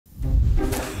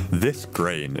This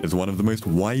grain is one of the most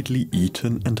widely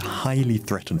eaten and highly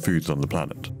threatened foods on the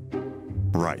planet.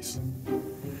 Rice.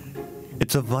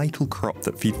 It's a vital crop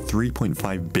that feeds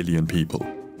 3.5 billion people.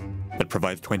 It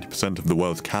provides 20% of the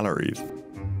world's calories.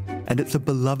 And it's a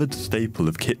beloved staple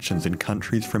of kitchens in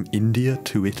countries from India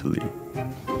to Italy.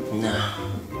 No.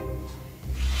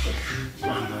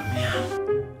 Mamma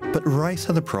mia. But rice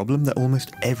has a problem that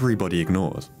almost everybody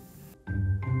ignores.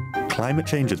 Climate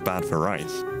change is bad for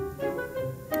rice.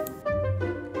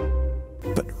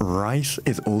 But rice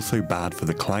is also bad for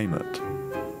the climate.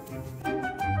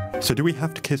 So do we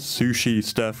have to kiss sushi,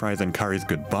 stir-fries and curries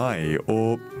goodbye,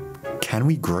 or can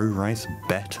we grow rice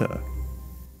better?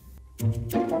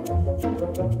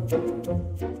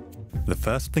 The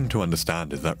first thing to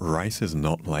understand is that rice is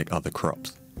not like other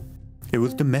crops. It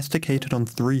was domesticated on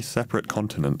 3 separate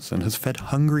continents and has fed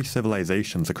hungry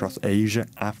civilizations across Asia,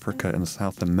 Africa and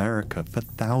South America for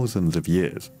thousands of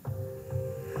years.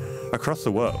 Across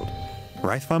the world,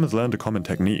 rice farmers learned a common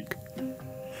technique.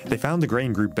 They found the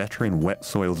grain grew better in wet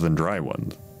soils than dry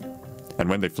ones. And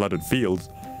when they flooded fields,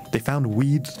 they found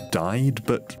weeds died,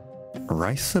 but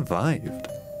rice survived.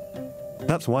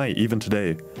 That's why, even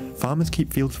today, farmers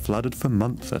keep fields flooded for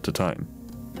months at a time.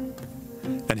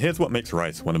 And here's what makes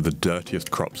rice one of the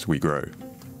dirtiest crops we grow.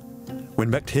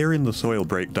 When bacteria in the soil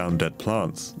break down dead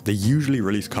plants, they usually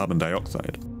release carbon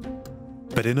dioxide.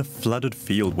 But in a flooded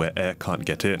field where air can't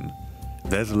get in,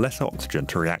 there's less oxygen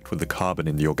to react with the carbon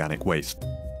in the organic waste.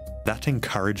 That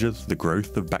encourages the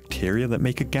growth of bacteria that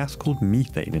make a gas called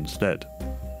methane instead.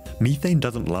 Methane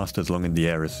doesn't last as long in the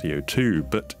air as CO2,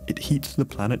 but it heats the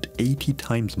planet 80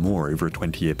 times more over a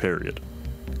 20-year period.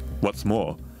 What's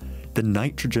more, the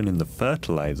nitrogen in the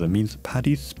fertilizer means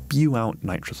paddies spew out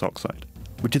nitrous oxide,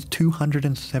 which is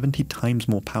 270 times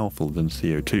more powerful than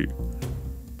CO2.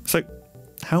 So,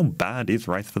 how bad is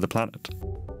rice for the planet?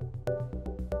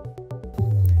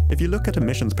 If you look at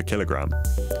emissions per kilogram,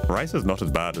 rice is not as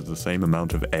bad as the same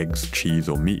amount of eggs, cheese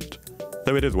or meat,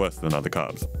 though it is worse than other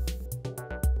carbs.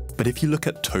 But if you look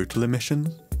at total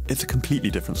emissions, it's a completely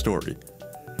different story.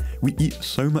 We eat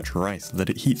so much rice that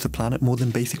it heats the planet more than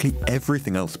basically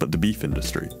everything else but the beef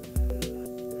industry.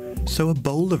 So a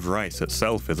bowl of rice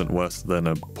itself isn't worse than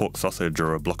a pork sausage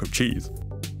or a block of cheese.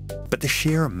 But the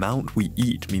sheer amount we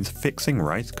eat means fixing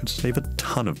rice could save a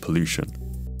ton of pollution.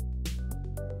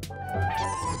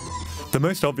 The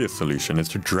most obvious solution is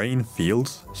to drain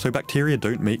fields so bacteria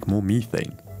don't make more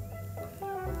methane.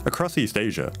 Across East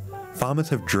Asia, farmers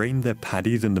have drained their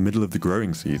paddies in the middle of the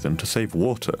growing season to save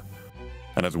water.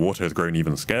 And as water has grown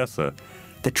even scarcer,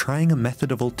 they're trying a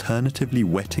method of alternatively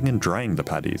wetting and drying the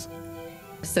paddies.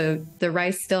 So the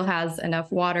rice still has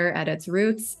enough water at its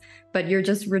roots, but you're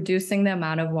just reducing the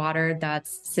amount of water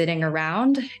that's sitting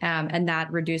around, and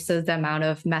that reduces the amount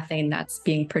of methane that's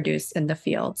being produced in the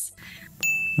fields.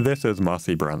 This is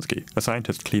Marcy Baranski, a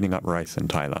scientist cleaning up rice in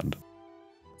Thailand.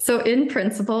 So in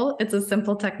principle, it's a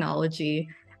simple technology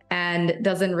and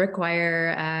doesn't require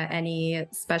any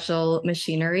special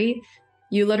machinery.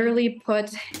 You literally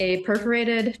put a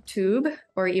perforated tube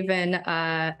or even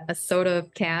a soda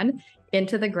can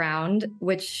into the ground,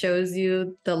 which shows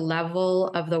you the level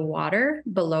of the water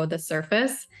below the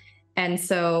surface. And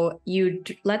so you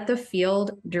let the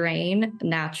field drain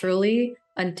naturally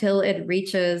until it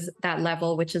reaches that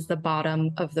level, which is the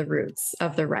bottom of the roots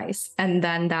of the rice. And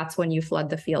then that's when you flood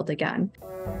the field again.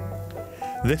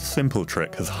 This simple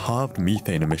trick has halved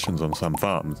methane emissions on some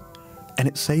farms, and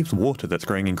it saves water that's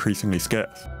growing increasingly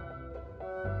scarce.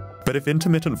 But if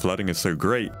intermittent flooding is so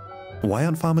great, why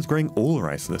aren't farmers growing all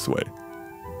rice this way?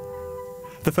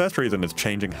 The first reason is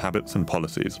changing habits and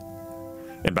policies.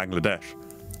 In Bangladesh,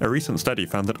 a recent study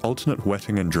found that alternate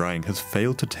wetting and drying has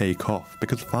failed to take off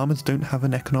because farmers don't have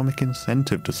an economic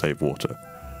incentive to save water.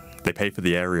 They pay for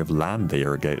the area of land they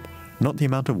irrigate, not the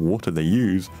amount of water they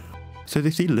use, so they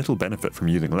see little benefit from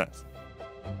using less.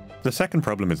 The second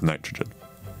problem is nitrogen.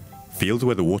 Fields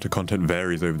where the water content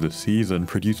varies over the season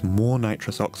produce more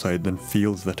nitrous oxide than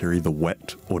fields that are either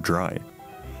wet or dry.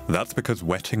 That's because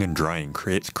wetting and drying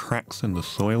creates cracks in the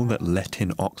soil that let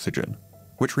in oxygen,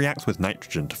 which reacts with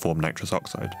nitrogen to form nitrous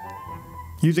oxide.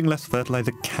 Using less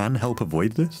fertilizer can help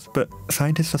avoid this, but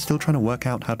scientists are still trying to work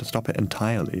out how to stop it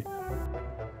entirely.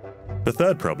 The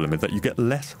third problem is that you get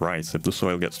less rice if the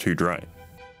soil gets too dry.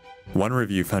 One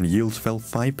review found yields fell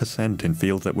 5% in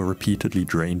fields that were repeatedly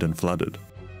drained and flooded.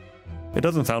 It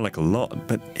doesn't sound like a lot,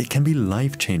 but it can be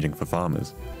life-changing for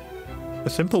farmers. A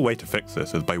simple way to fix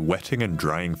this is by wetting and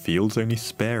drying fields only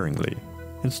sparingly,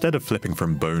 instead of flipping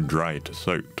from bone dry to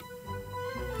soaked.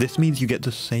 This means you get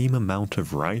the same amount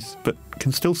of rice, but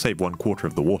can still save 1/4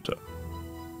 of the water.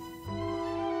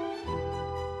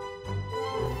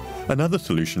 Another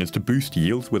solution is to boost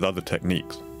yields with other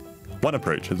techniques. One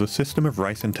approach is a system of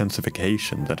rice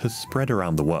intensification that has spread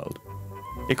around the world.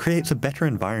 It creates a better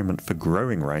environment for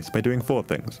growing rice by doing 4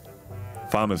 things.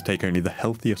 Farmers take only the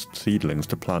healthiest seedlings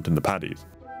to plant in the paddies.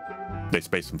 They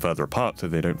space them further apart so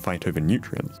they don't fight over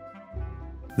nutrients.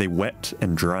 They wet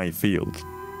and dry fields.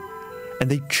 And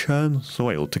they churn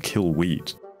soil to kill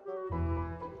weeds.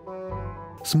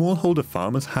 Smallholder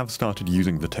farmers have started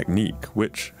using the technique,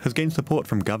 which has gained support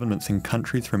from governments in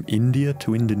countries from India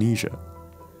to Indonesia.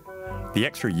 The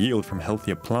extra yield from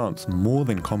healthier plants more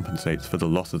than compensates for the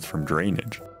losses from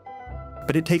drainage.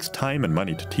 But it takes time and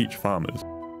money to teach farmers.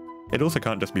 It also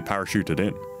can't just be parachuted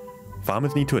in.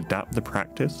 Farmers need to adapt the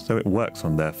practice so it works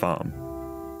on their farm.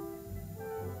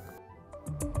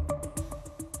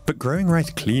 But growing rice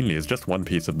cleanly is just one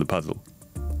piece of the puzzle.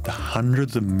 The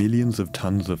hundreds of millions of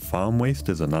tons of farm waste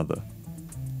is another.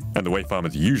 And the way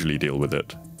farmers usually deal with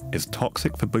it is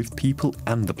toxic for both people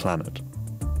and the planet.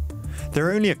 There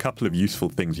are only a couple of useful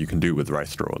things you can do with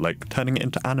rice straw, like turning it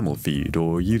into animal feed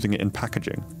or using it in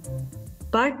packaging.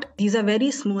 But these are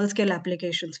very small-scale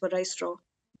applications for rice straw.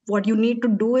 What you need to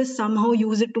do is somehow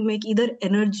use it to make either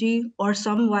energy or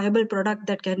some viable product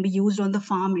that can be used on the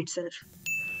farm itself.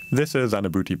 This is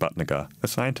Anubhuti Bhatnagar, a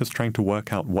scientist trying to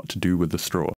work out what to do with the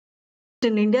straw.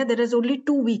 In India, there is only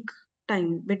 2-week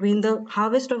time between the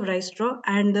harvest of rice straw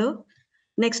and the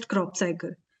next crop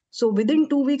cycle. So within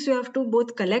 2 weeks, you have to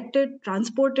both collect it,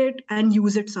 transport it, and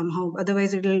use it somehow.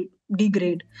 Otherwise, it will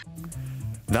degrade.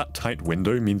 That tight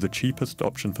window means the cheapest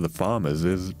option for the farmers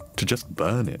is to just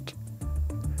burn it.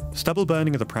 Stubble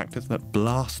burning is a practice that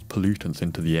blasts pollutants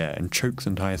into the air and chokes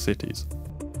entire cities.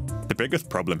 The biggest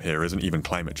problem here isn't even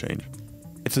climate change.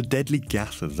 It's the deadly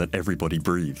gases that everybody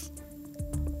breathes.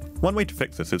 One way to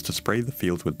fix this is to spray the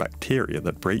fields with bacteria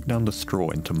that break down the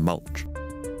straw into mulch.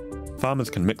 Farmers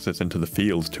can mix this into the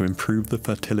fields to improve the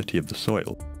fertility of the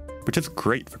soil, which is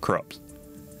great for crops.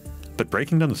 But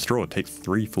breaking down the straw takes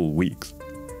 3 full weeks.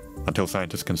 Until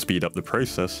scientists can speed up the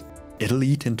process, it'll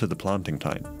eat into the planting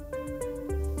time.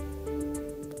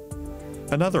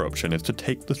 Another option is to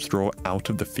take the straw out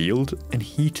of the field and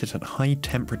heat it at high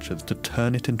temperatures to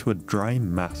turn it into a dry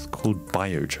mass called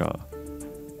biochar.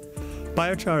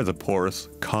 Biochar is a porous,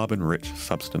 carbon-rich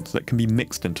substance that can be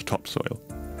mixed into topsoil.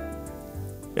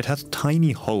 It has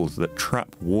tiny holes that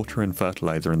trap water and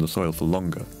fertilizer in the soil for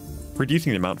longer,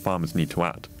 reducing the amount farmers need to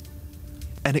add.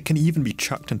 And it can even be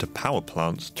chucked into power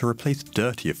plants to replace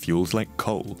dirtier fuels like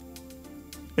coal.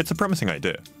 It's a promising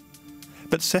idea.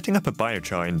 But setting up a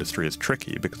biochar industry is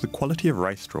tricky because the quality of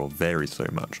rice straw varies so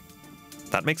much.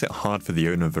 That makes it hard for the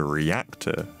owner of a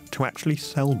reactor to actually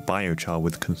sell biochar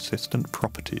with consistent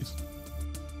properties.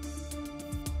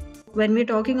 When we're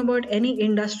talking about any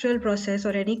industrial process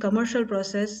or any commercial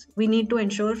process, we need to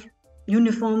ensure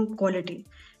uniform quality.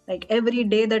 Like every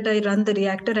day that I run the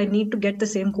reactor, I need to get the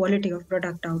same quality of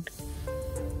product out.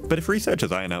 But if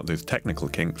researchers iron out those technical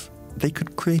kinks, they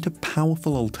could create a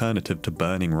powerful alternative to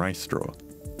burning rice straw.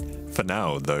 For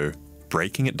now, though,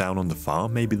 breaking it down on the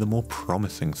farm may be the more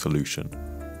promising solution.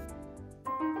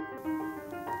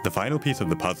 The final piece of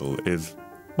the puzzle is,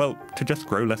 well, to just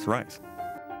grow less rice.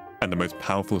 And the most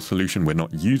powerful solution we're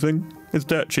not using is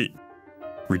dirt cheap,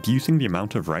 reducing the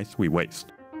amount of rice we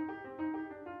waste.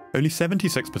 Only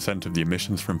 76% of the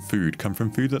emissions from food come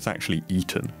from food that's actually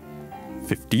eaten.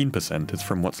 15% is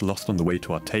from what's lost on the way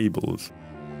to our tables,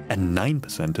 and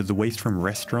 9% is the waste from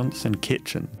restaurants and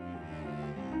kitchens.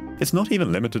 It's not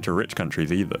even limited to rich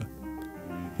countries either.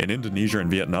 In Indonesia and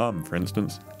Vietnam, for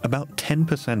instance, about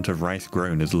 10% of rice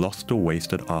grown is lost or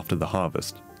wasted after the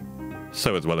harvest.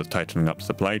 So as well as tightening up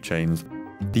supply chains,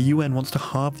 the UN wants to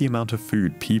halve the amount of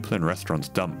food people in restaurants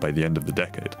dump by the end of the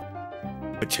decade.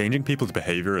 But changing people's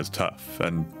behavior is tough,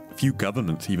 and few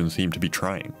governments even seem to be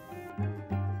trying.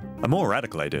 A more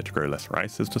radical idea to grow less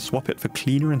rice is to swap it for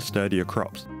cleaner and sturdier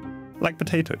crops, like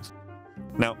potatoes.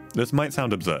 Now, this might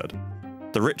sound absurd.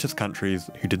 The richest countries,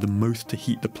 who did the most to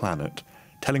heat the planet,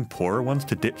 telling poorer ones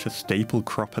to ditch a staple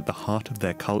crop at the heart of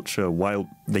their culture while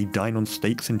they dine on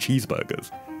steaks and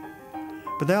cheeseburgers.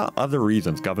 But there are other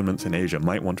reasons governments in Asia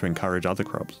might want to encourage other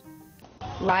crops.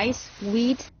 Rice,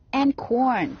 wheat, and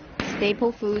corn,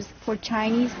 staple foods for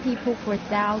Chinese people for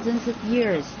thousands of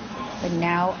years, but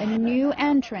now a new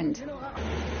entrant,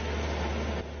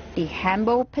 the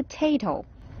humble potato.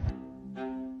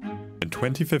 In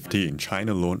 2015,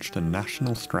 China launched a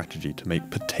national strategy to make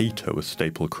potato a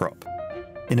staple crop,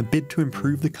 in a bid to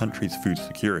improve the country's food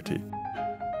security.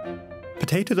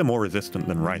 Potatoes are more resistant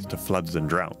than rice to floods and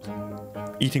droughts.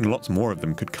 Eating lots more of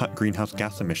them could cut greenhouse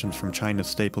gas emissions from China's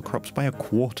staple crops by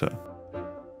 1/4.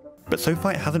 But so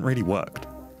far it hasn't really worked.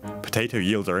 Potato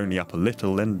yields are only up a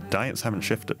little and diets haven't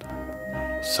shifted.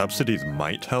 Subsidies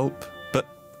might help, but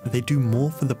they do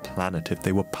more for the planet if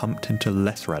they were pumped into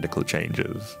less radical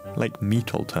changes, like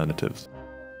meat alternatives.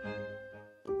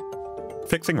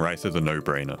 Fixing rice is a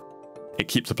no-brainer. It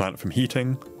keeps the planet from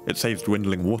heating, it saves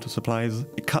dwindling water supplies,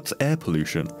 it cuts air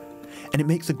pollution, and it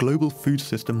makes the global food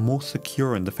system more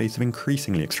secure in the face of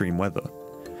increasingly extreme weather.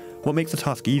 What makes the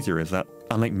task easier is that,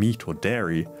 unlike meat or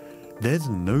dairy, there's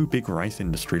no big rice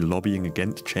industry lobbying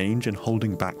against change and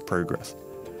holding back progress.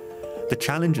 The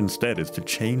challenge instead is to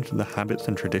change the habits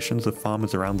and traditions of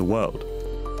farmers around the world,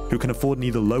 who can afford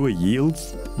neither lower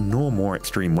yields nor more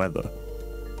extreme weather.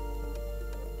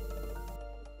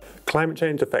 Climate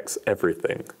change affects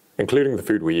everything, including the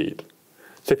food we eat.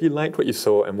 So if you liked what you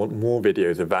saw and want more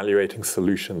videos evaluating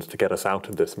solutions to get us out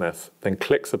of this mess, then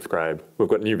click subscribe. We've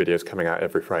got new videos coming out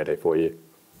every Friday for you.